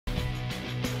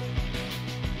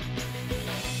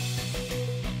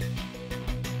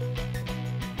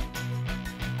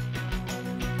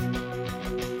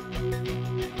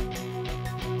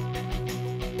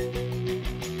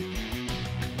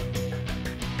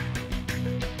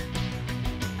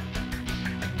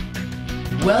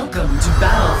Welcome to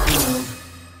Battlefield.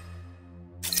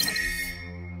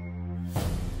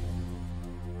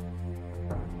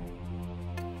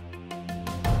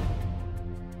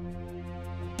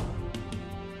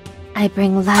 I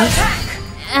bring light. Attack!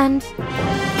 And...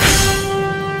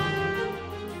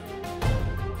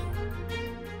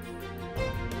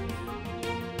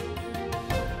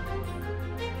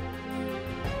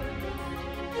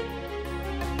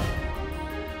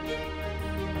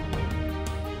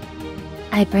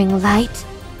 I bring light.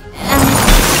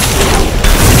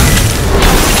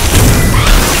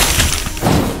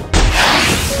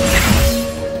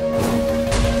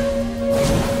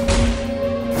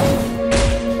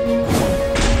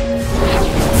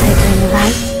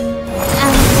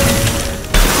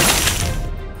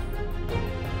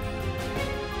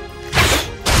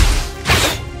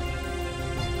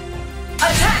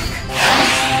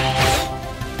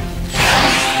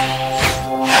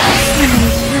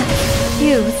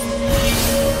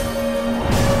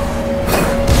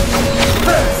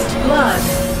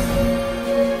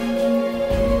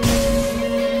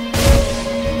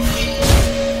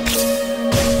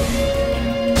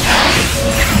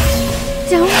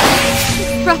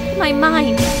 My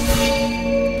mind.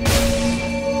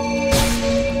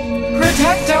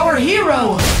 Protect our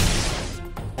hero!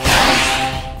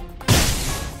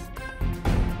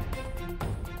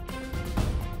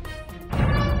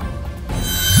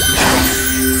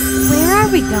 Where are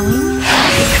we going?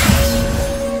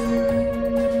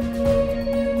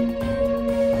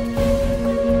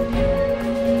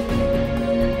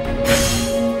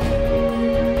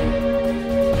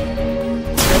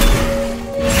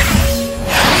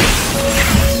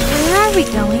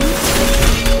 Going?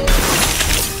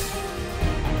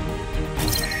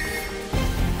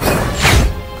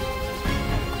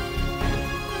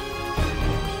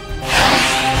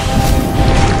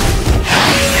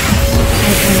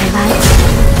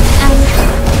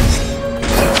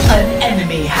 An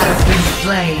enemy has been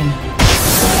slain.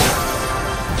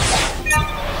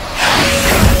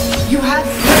 You have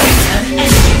slain an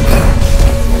enemy.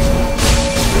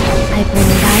 I bring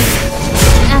light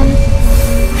and...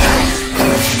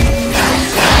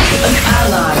 An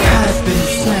ally has been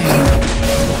slain.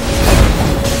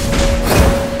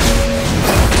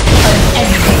 An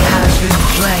enemy has been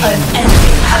slain. An enemy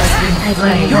has been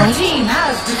slain. Your team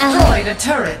has destroyed a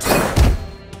turret.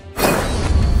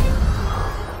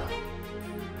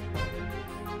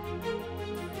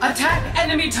 Attack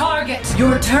enemy target.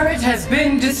 Your turret has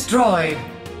been destroyed.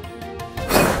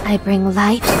 I bring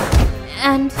light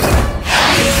and...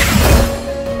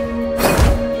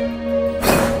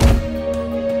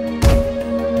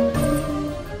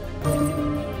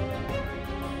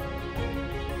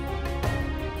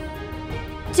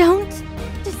 Don't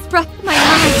disrupt my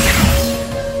mind.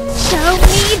 Show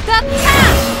me the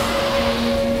path!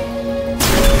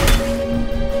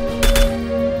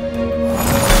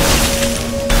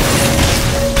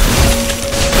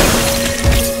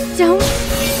 Don't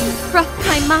disrupt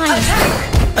my mind.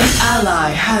 Attack! An ally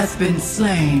has been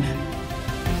slain.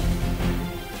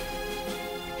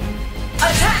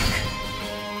 Attack!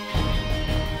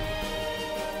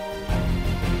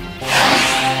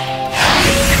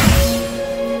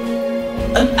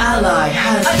 An ally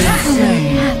has been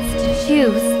slain. Paths to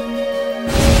choose.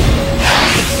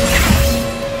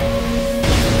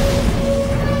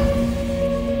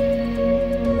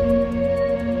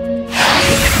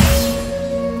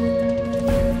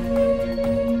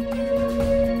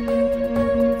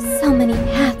 So many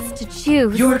paths to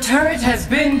choose. Your turret has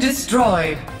been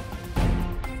destroyed.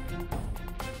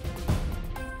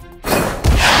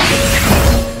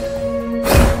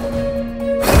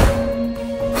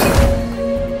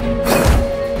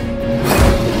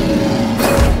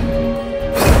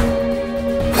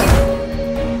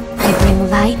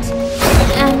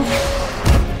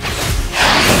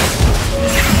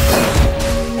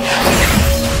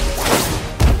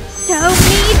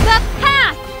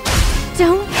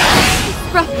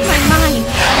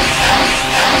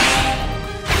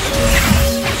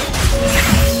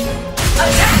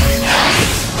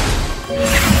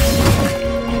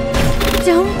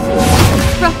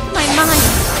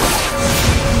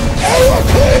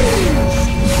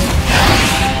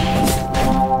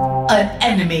 An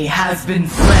enemy has been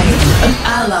slain. An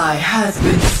ally has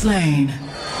been slain.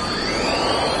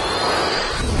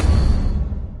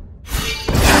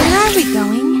 Where are we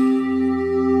going?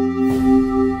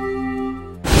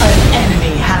 An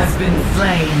enemy has been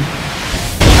slain.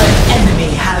 An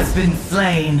enemy has been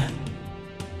slain.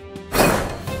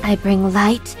 I bring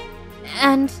light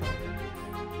and...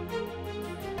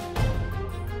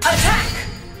 Attack!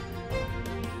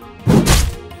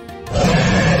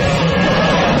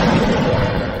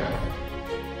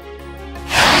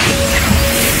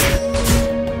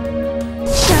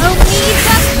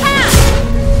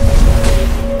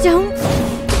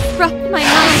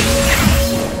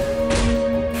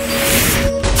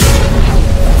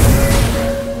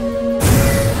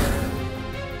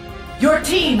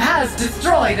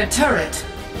 a turret.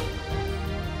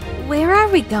 Where are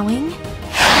we going? Show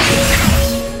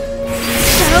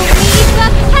me the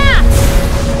path!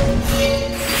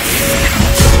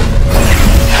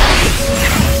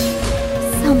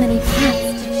 So many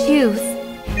paths to choose.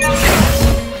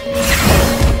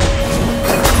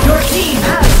 Your team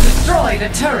has destroyed a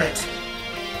turret.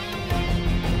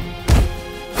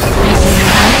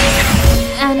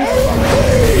 And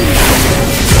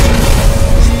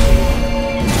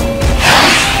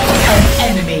An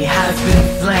enemy has been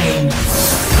slain.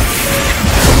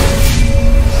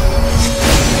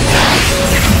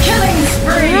 Killing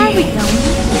spree! where are we going?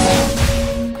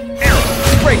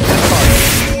 Arrow, break the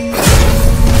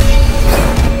target.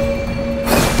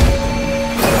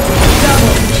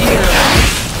 Double kill!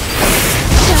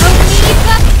 Show me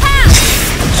the path!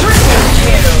 Triple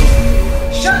kill!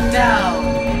 Shut down!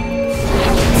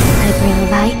 I bring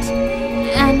light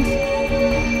and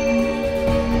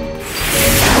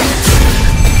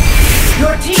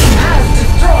Your team has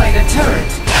destroyed a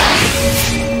turret.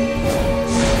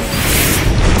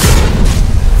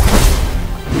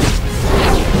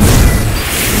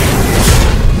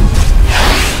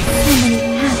 so many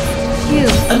paths to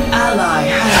choose. An ally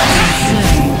has been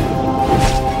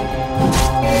slain.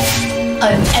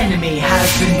 An enemy has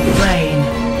been slain.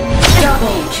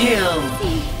 Double kill.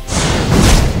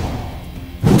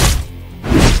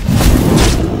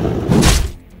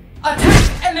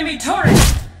 Attack enemy turret.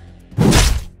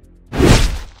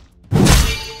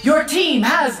 Your team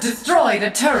has destroyed a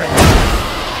turret.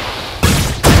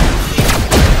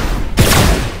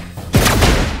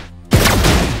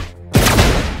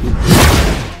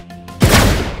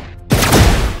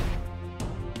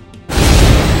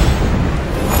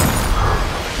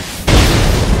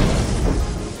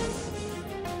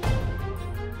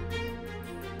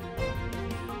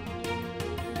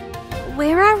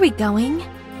 Where are we going?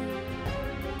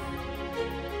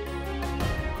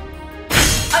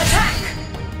 Attack!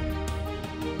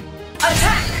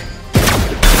 Attack!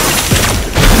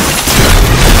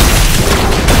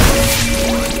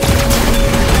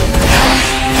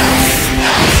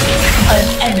 An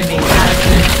enemy has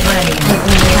been slain.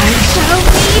 Show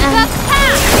me the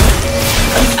path!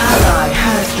 An ally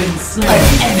has been slain. An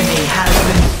enemy has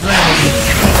been slain.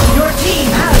 Your team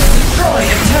has destroyed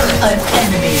a turret. An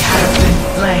enemy has been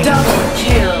slain. Double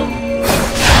kill.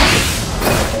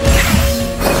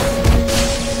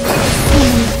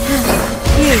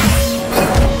 Choose.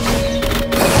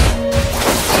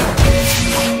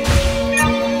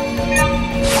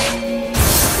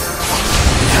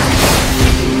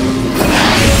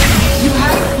 You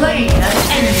have slain an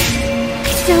enemy.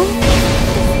 Don't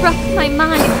disrupt my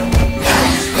mind.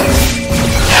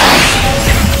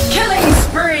 Killing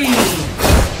spree.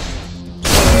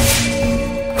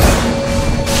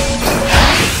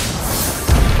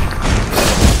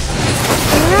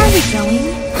 Where are we going?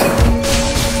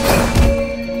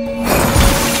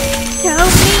 Show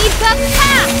me the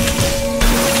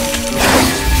path!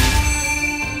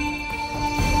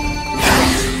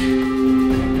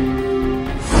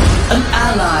 An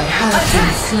ally has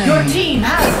been slain. Your team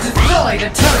has destroyed a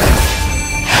turret.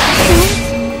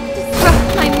 Don't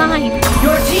disrupt my mind.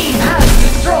 Your team has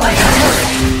destroyed a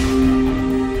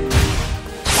turret.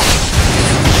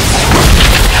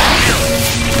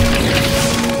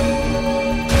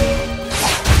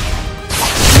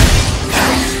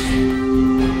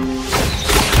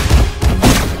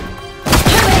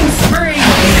 Killing spree!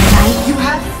 You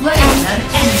have slain an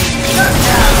enemy. Shut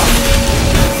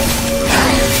down!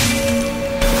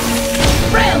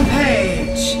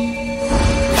 Rampage!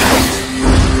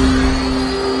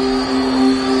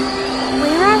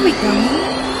 Where are we going?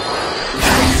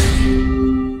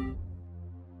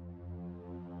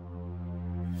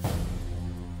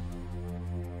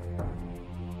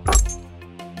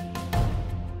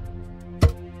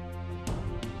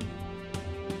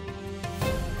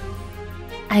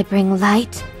 I bring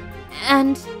light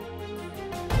and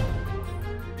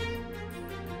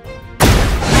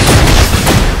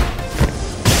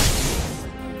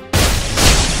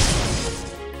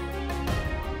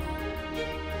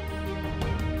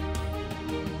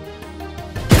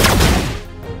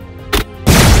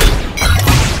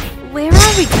where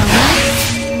are we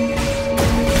going?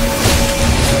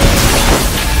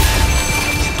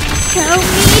 Show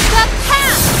me the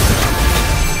path!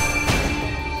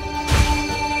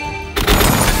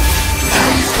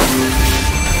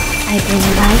 I bring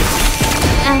light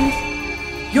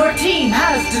and Your team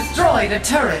has destroyed a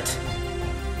turret.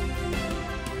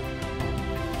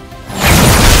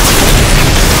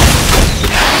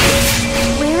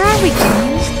 where are we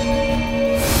going?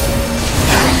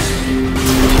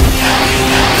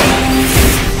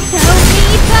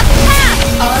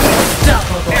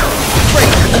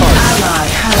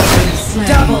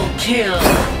 Double kill.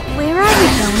 Where are we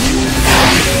going?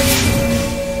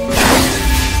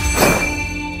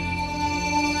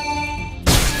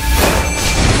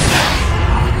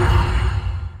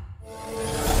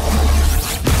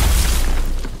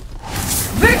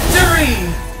 Victory!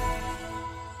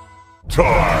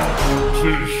 Time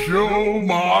to show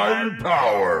my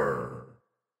power!